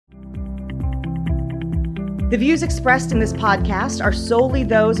The views expressed in this podcast are solely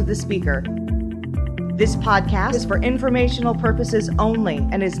those of the speaker. This podcast is for informational purposes only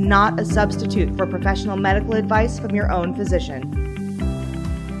and is not a substitute for professional medical advice from your own physician.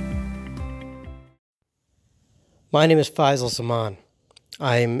 My name is Faisal Zaman.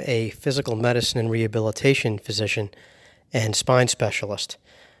 I'm a physical medicine and rehabilitation physician and spine specialist.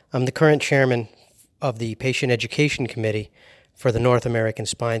 I'm the current chairman of the Patient Education Committee for the North American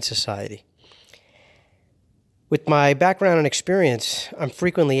Spine Society. With my background and experience, I'm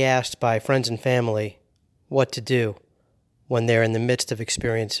frequently asked by friends and family what to do when they're in the midst of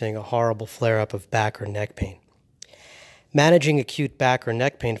experiencing a horrible flare-up of back or neck pain. Managing acute back or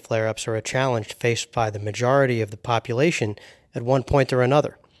neck pain flare-ups are a challenge faced by the majority of the population at one point or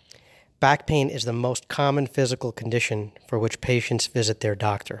another. Back pain is the most common physical condition for which patients visit their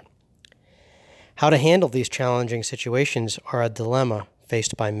doctor. How to handle these challenging situations are a dilemma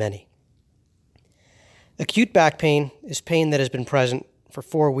faced by many. Acute back pain is pain that has been present for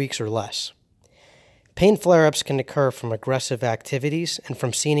 4 weeks or less. Pain flare-ups can occur from aggressive activities and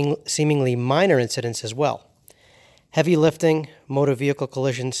from seemingly minor incidents as well. Heavy lifting, motor vehicle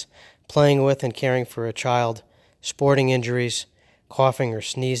collisions, playing with and caring for a child, sporting injuries, coughing or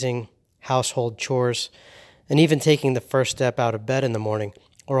sneezing, household chores, and even taking the first step out of bed in the morning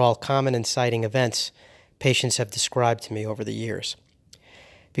are all common inciting events patients have described to me over the years.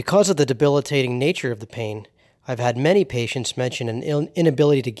 Because of the debilitating nature of the pain, I've had many patients mention an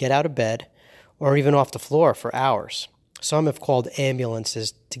inability to get out of bed or even off the floor for hours. Some have called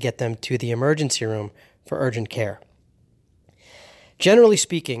ambulances to get them to the emergency room for urgent care. Generally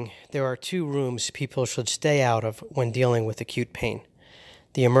speaking, there are 2 rooms people should stay out of when dealing with acute pain: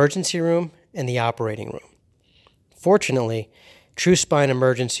 the emergency room and the operating room. Fortunately, true spine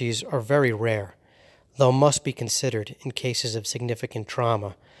emergencies are very rare, though must be considered in cases of significant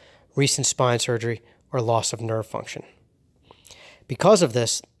trauma, recent spine surgery, or loss of nerve function. Because of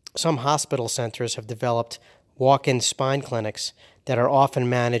this, some hospital centers have developed walk-in spine clinics that are often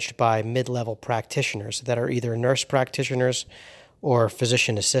managed by mid-level practitioners that are either nurse practitioners or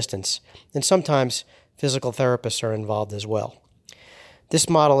physician assistants, and sometimes physical therapists are involved as well. This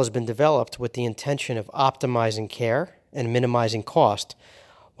model has been developed with the intention of optimizing care and minimizing cost,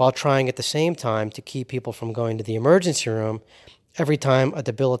 while trying at the same time to keep people from going to the emergency room every time a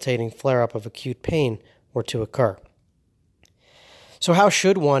debilitating flare-up of acute pain were to occur. So how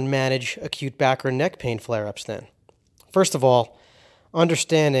should one manage acute back or neck pain flare-ups then? First of all,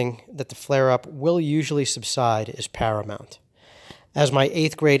 understanding that the flare-up will usually subside is paramount. As my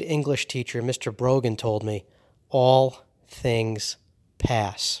 8th grade English teacher, Mr. Brogan, told me, all things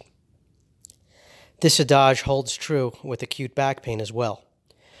pass. This adage holds true with acute back pain as well.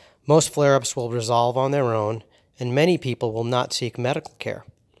 Most flare-ups will resolve on their own, and many people will not seek medical care.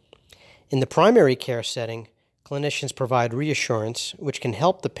 In the primary care setting, clinicians provide reassurance, which can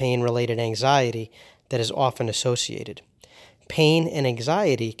help the pain-related anxiety that is often associated. Pain and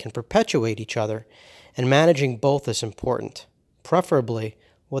anxiety can perpetuate each other, and managing both is important, preferably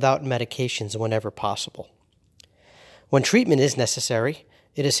without medications whenever possible. When treatment is necessary,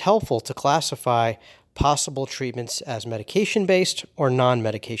 it is helpful to classify possible treatments as medication-based or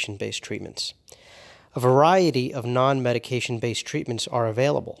non-medication-based treatments. A variety of non-medication-based treatments are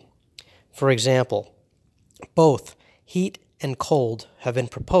available. For example, both heat and cold have been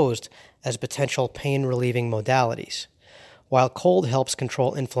proposed as potential pain-relieving modalities. While cold helps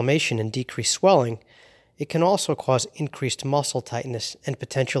control inflammation and decrease swelling, it can also cause increased muscle tightness and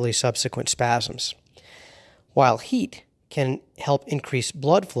potentially subsequent spasms. While heat can help increase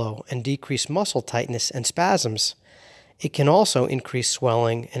blood flow and decrease muscle tightness and spasms, it can also increase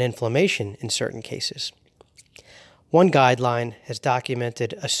swelling and inflammation in certain cases. One guideline has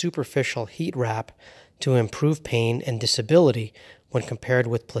documented a superficial heat wrap to improve pain and disability when compared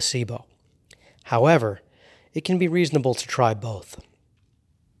with placebo. However, it can be reasonable to try both.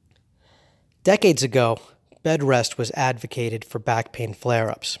 Decades ago, bed rest was advocated for back pain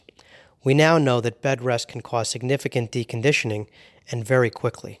flare-ups. We now know that bed rest can cause significant deconditioning and very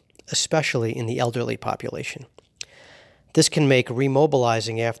quickly, especially in the elderly population. This can make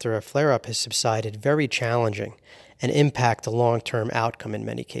remobilizing after a flare-up has subsided very challenging and impact the long-term outcome in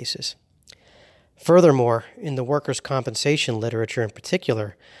many cases. Furthermore, in the workers' compensation literature in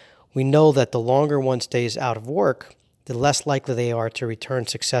particular, we know that the longer one stays out of work, the less likely they are to return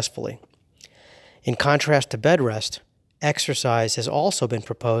successfully. In contrast to bed rest, exercise has also been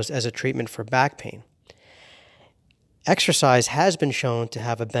proposed as a treatment for back pain. Exercise has been shown to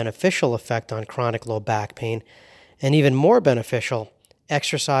have a beneficial effect on chronic low back pain, and even more beneficial,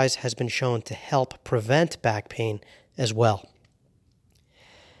 exercise has been shown to help prevent back pain as well.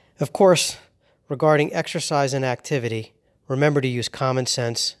 Of course, Regarding exercise and activity, remember to use common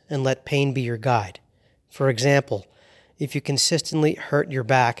sense and let pain be your guide. For example, if you consistently hurt your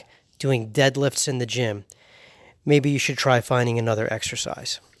back doing deadlifts in the gym, maybe you should try finding another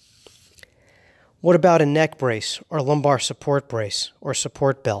exercise. What about a neck brace or lumbar support brace or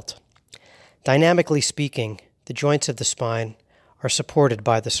support belt? Dynamically speaking, the joints of the spine are supported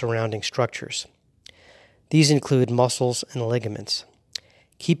by the surrounding structures. These include muscles and ligaments.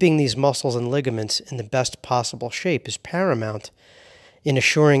 Keeping these muscles and ligaments in the best possible shape is paramount in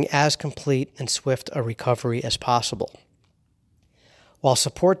assuring as complete and swift a recovery as possible. While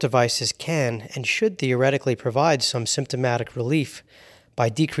support devices can and should theoretically provide some symptomatic relief by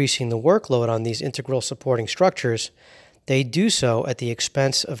decreasing the workload on these integral supporting structures, they do so at the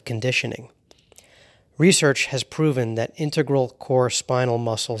expense of conditioning. Research has proven that integral core spinal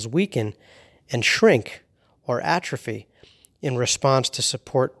muscles weaken and shrink or atrophy in response to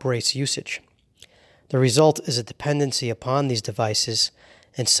support brace usage. The result is a dependency upon these devices,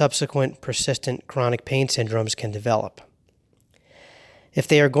 and subsequent persistent chronic pain syndromes can develop. If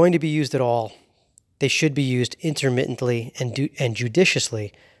they are going to be used at all, they should be used intermittently and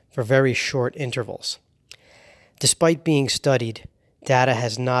judiciously for very short intervals. Despite being studied, data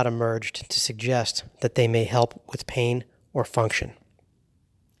has not emerged to suggest that they may help with pain or function.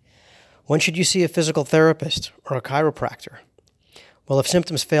 When should you see a physical therapist or a chiropractor? Well, if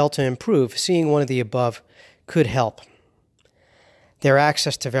symptoms fail to improve, seeing one of the above could help. Their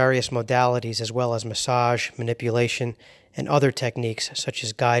access to various modalities as well as massage, manipulation, and other techniques such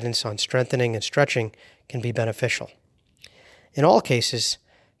as guidance on strengthening and stretching can be beneficial. In all cases,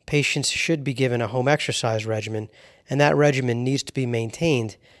 patients should be given a home exercise regimen, and that regimen needs to be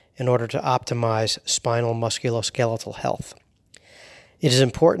maintained in order to optimize spinal musculoskeletal health. It is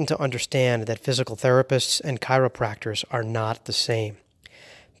important to understand that physical therapists and chiropractors are not the same.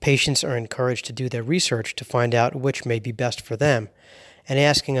 Patients are encouraged to do their research to find out which may be best for them, and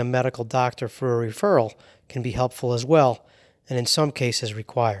asking a medical doctor for a referral can be helpful as well, and in some cases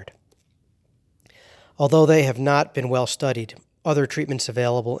required. Although they have not been well studied, other treatments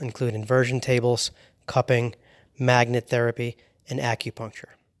available include inversion tables, cupping, magnet therapy, and acupuncture.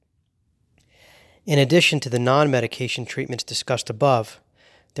 In addition to the non-medication treatments discussed above,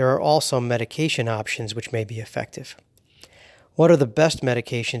 there are also medication options which may be effective. What are the best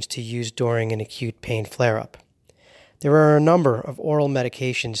medications to use during an acute pain flare-up? There are a number of oral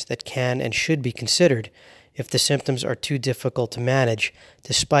medications that can and should be considered if the symptoms are too difficult to manage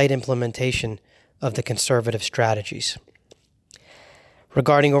despite implementation of the conservative strategies.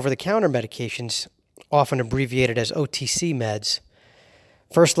 Regarding over-the-counter medications, often abbreviated as OTC meds,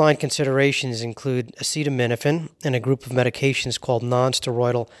 first-line considerations include acetaminophen and a group of medications called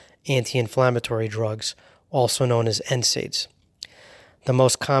non-steroidal anti-inflammatory drugs, also known as NSAIDs. The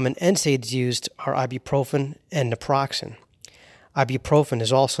most common NSAIDs used are ibuprofen and naproxen. Ibuprofen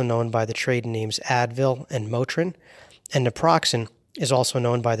is also known by the trade names Advil and Motrin, and naproxen is also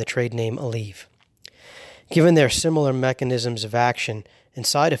known by the trade name Aleve. Given their similar mechanisms of action and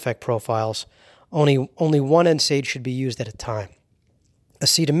side effect profiles, only one NSAID should be used at a time.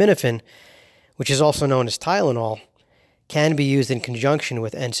 Acetaminophen, which is also known as Tylenol, can be used in conjunction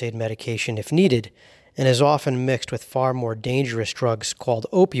with NSAID medication if needed, and is often mixed with far more dangerous drugs called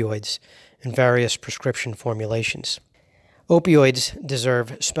opioids in various prescription formulations. Opioids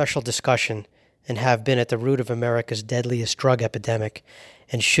deserve special discussion and have been at the root of America's deadliest drug epidemic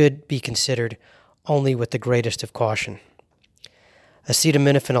and should be considered only with the greatest of caution.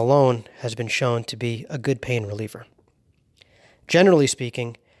 Acetaminophen alone has been shown to be a good pain reliever. Generally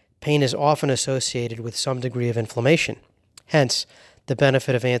speaking, pain is often associated with some degree of inflammation, hence the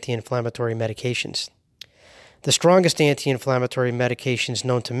benefit of anti-inflammatory medications. The strongest anti-inflammatory medications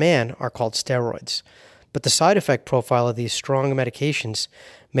known to man are called steroids, but the side effect profile of these strong medications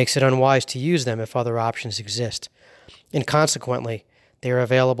makes it unwise to use them if other options exist, and consequently, they are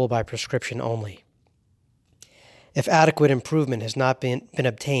available by prescription only. If adequate improvement has not been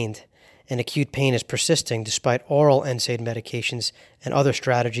obtained and acute pain is persisting despite oral NSAID medications and other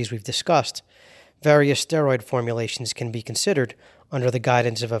strategies we've discussed, various steroid formulations can be considered under the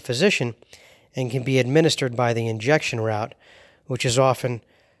guidance of a physician and can be administered by the injection route, which is often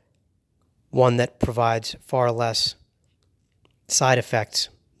one that provides far less side effects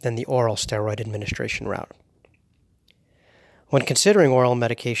than the oral steroid administration route. When considering oral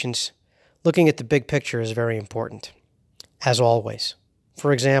medications, looking at the big picture is very important, as always.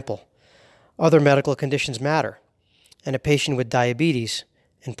 For example, other medical conditions matter, and a patient with diabetes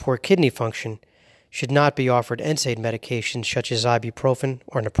and poor kidney function should not be offered NSAID medications such as ibuprofen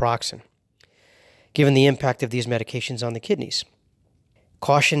or naproxen, given the impact of these medications on the kidneys.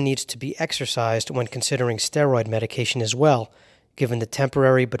 Caution needs to be exercised when considering steroid medication as well, given the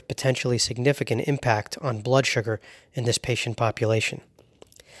temporary but potentially significant impact on blood sugar in this patient population.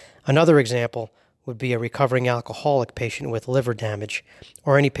 Another example would be a recovering alcoholic patient with liver damage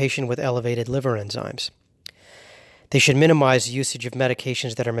or any patient with elevated liver enzymes. They should minimize usage of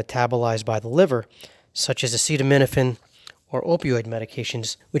medications that are metabolized by the liver, such as acetaminophen or opioid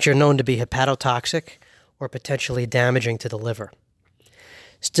medications, which are known to be hepatotoxic or potentially damaging to the liver.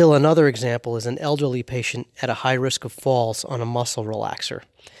 Still another example is an elderly patient at a high risk of falls on a muscle relaxer.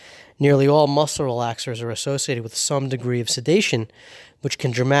 Nearly all muscle relaxers are associated with some degree of sedation, which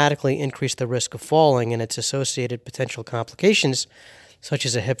can dramatically increase the risk of falling and its associated potential complications, such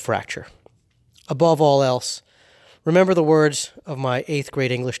as a hip fracture. Above all else, remember the words of my 8th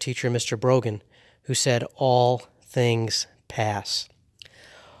grade English teacher, Mr. Brogan, who said, "All things pass."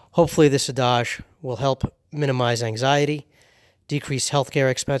 Hopefully this adage will help minimize anxiety, decrease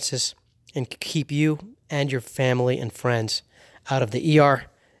healthcare expenses, and keep you and your family and friends out of the ER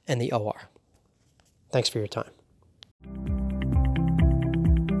and the OR. Thanks for your time.